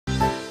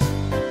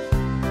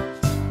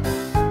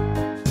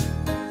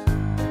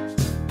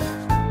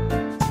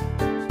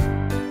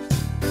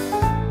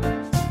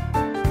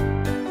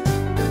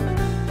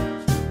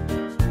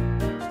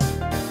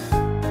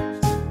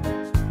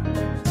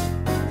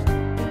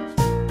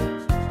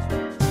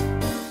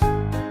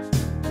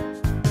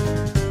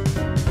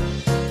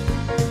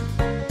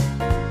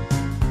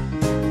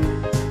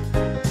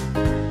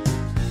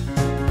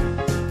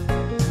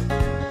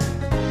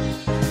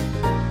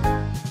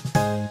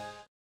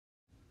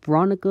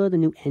Veronica, the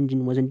new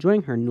engine, was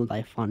enjoying her new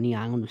life on the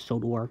island of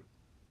Sodor.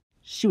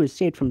 She was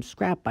saved from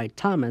scrap by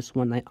Thomas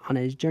one night on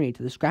his journey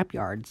to the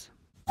scrapyards.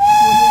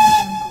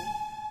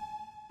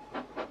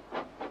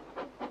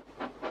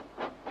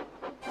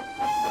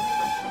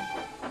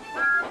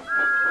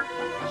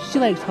 She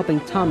likes helping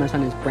Thomas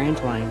on his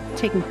branch line,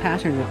 taking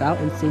passengers about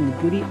and seeing the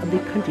beauty of the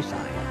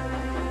countryside.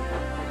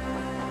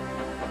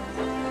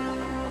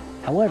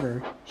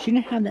 However, she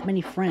didn't have that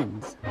many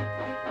friends.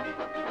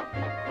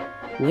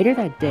 Later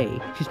that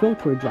day, she spoke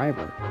to her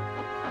driver.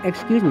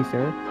 "Excuse me,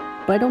 sir,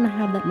 but I don't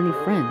have that many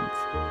friends."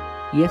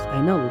 "Yes,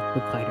 I know,"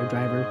 replied her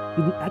driver.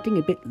 "You've been acting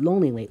a bit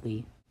lonely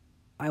lately."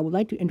 "I would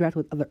like to interact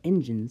with other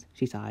engines,"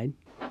 she sighed.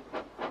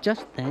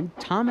 Just then,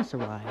 Thomas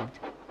arrived.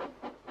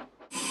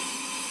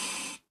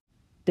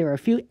 "There are a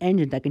few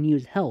engines that can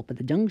use help at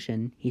the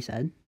junction," he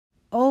said.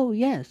 "Oh,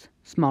 yes,"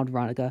 smiled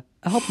Veronica.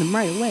 "I'll help them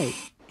right away."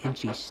 And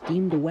she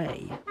steamed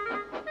away.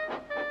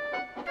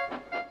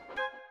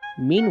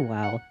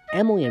 Meanwhile,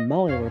 Emily and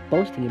Molly were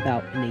boasting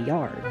about in the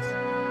yards.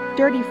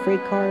 "Dirty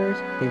freight cars,"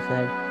 they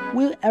said.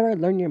 "Will you ever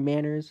learn your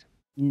manners?"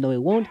 "No, we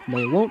won't, no,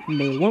 we won't,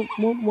 no,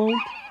 we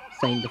won't,"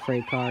 sang the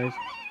freight cars.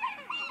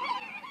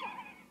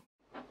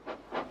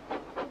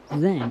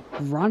 Then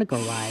Veronica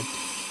arrived.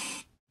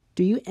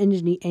 "Do you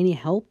engines need any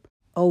help?"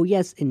 "Oh,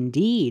 yes,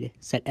 indeed,"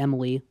 said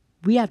Emily.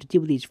 "We have to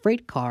deal with these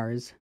freight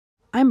cars."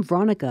 "I'm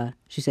Veronica,"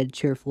 she said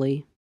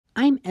cheerfully.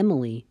 "I'm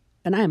Emily.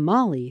 And I'm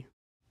Molly.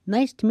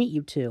 Nice to meet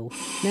you two.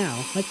 Now,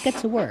 let's get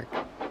to work,"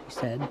 he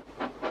said.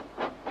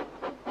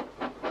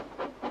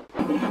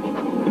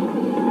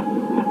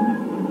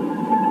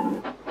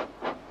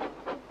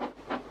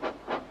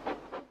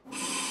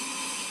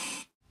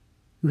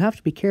 "You have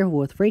to be careful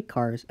with freight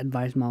cars,"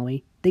 advised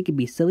Molly. "They can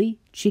be silly,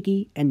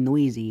 cheeky, and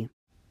noisy."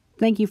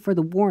 "Thank you for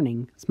the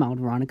warning," smiled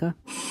Veronica.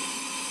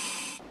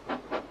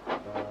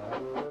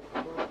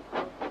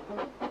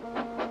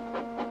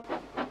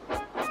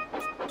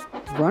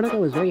 Veronica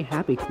was very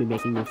happy to be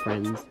making new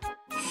friends.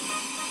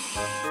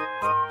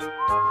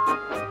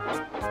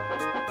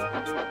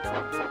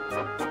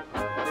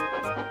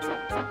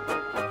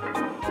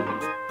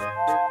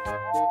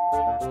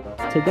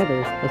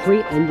 Together, the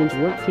three engines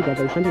worked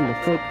together, shunting the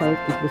freight cars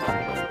into the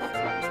sidings.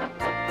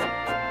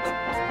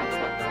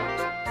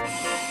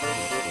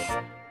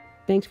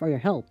 "Thanks for your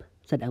help,"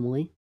 said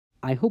Emily.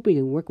 "I hope we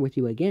can work with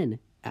you again,"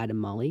 added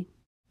Molly.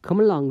 "Come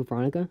along,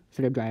 Veronica,"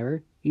 said her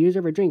driver. "You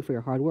deserve a drink for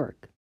your hard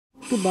work."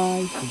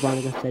 "Goodbye,"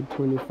 Veronica said to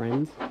her new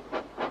friends.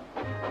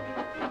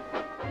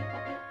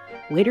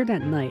 Later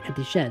that night at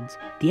the sheds,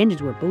 the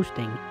engines were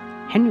boasting.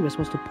 Henry was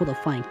supposed to pull the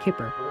flying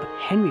kipper, but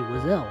Henry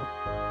was ill.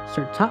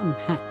 Sir Topham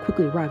Hatt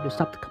quickly arrived to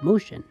stop the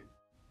commotion.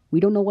 "We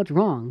don't know what's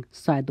wrong,"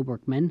 sighed the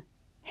workmen.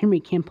 "Henry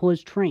can't pull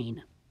his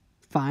train."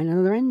 "Find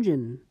another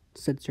engine,"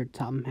 said Sir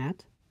Topham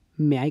Hatt.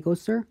 "May I go,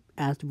 sir?"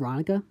 asked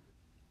Veronica.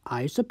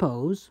 "I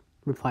suppose,"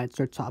 replied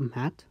Sir Topham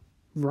Hatt.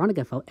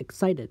 Veronica felt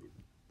excited.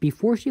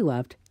 Before she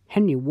left,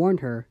 Henry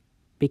warned her.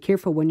 "Be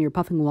careful when you're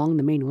puffing along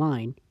the main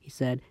line," he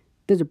said.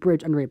 "There's a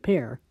bridge under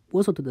repair.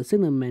 Whistle to the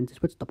signalman to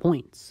switch the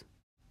points."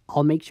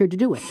 "I'll make sure to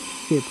do it,"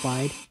 she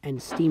replied,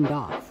 and steamed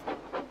off.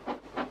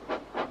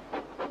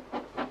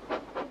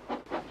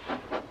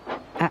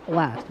 At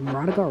last,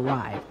 Veronica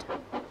arrived.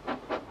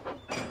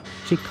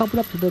 She coupled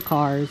up to the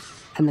cars,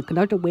 and the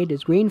conductor waved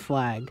his green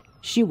flag.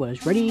 She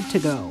was ready to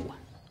go.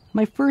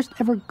 "My first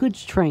ever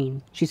goods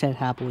train," she said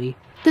happily.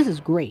 "This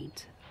is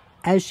great."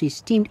 As she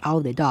steamed out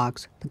of the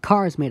docks, the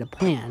cars made a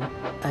plan.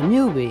 "A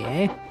newbie,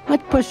 eh?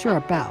 Let's push her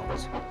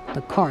about."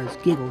 The cars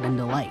giggled in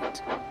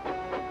delight.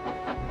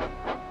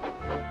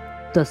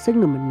 The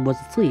signalman was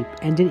asleep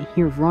and didn't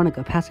hear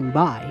Veronica passing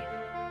by.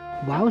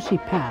 While she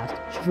passed,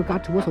 she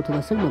forgot to whistle to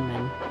the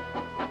signalman.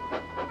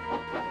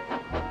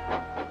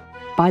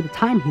 By the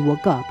time he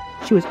woke up,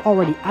 she was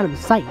already out of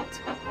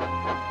sight.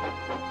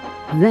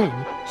 Then,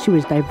 she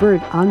was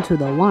diverted onto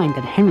the line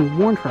that Henry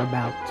warned her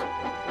about.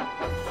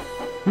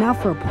 "Now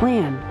for a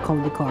plan,"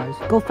 called the cars.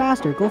 "Go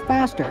faster, go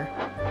faster."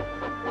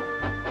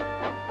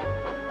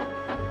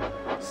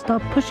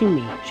 "Stop pushing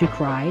me," she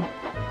cried.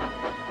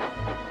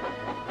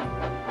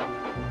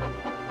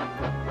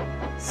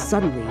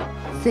 Suddenly,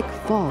 thick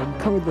fog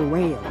covered the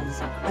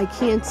rails. "I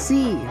can't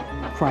see,"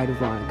 cried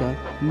Veronica,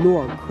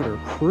 nor could her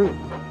crew.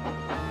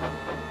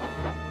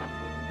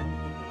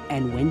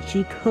 And when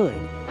she could,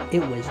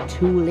 it was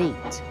too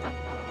late.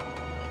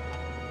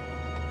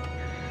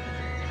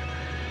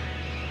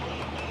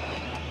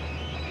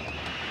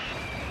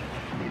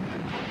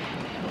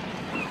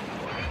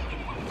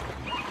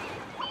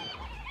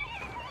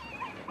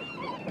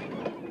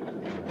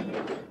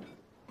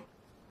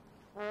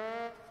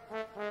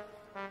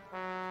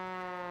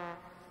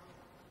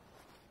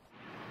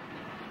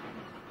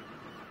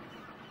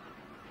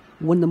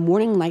 When the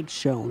morning light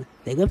shone,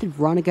 they lifted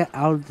Veronica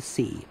out of the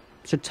sea.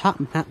 Sir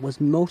Topham Hatt was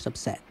most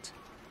upset.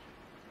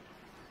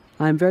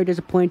 "I'm very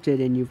disappointed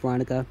in you,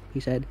 Veronica," he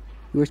said.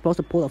 "You were supposed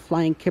to pull a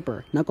flying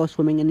kipper, not go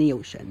swimming in the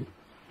ocean.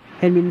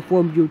 Henry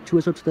informed you to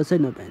whistle to the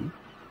signalman.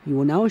 You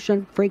will now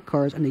shunt freight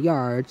cars in the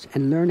yards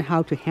and learn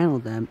how to handle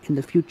them in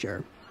the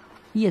future."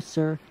 "Yes,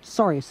 sir.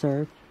 Sorry,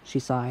 sir. she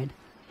sighed.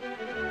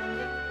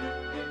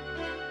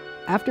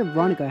 After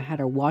Veronica had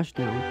her wash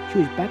down, she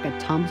was back at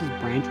Thomas's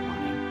branch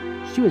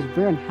line. She was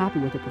very unhappy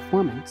with her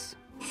performance.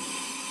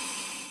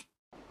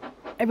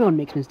 Everyone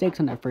makes mistakes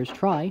on their first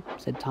try,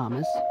 said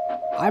Thomas.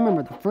 I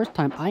remember the first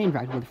time I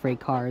interacted with freight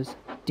cars.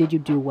 Did you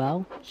do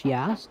well? She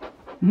asked.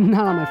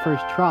 Not on my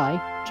first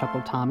try,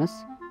 chuckled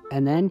Thomas.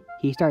 And then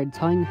he started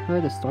telling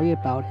her the story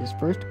about his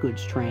first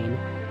goods train.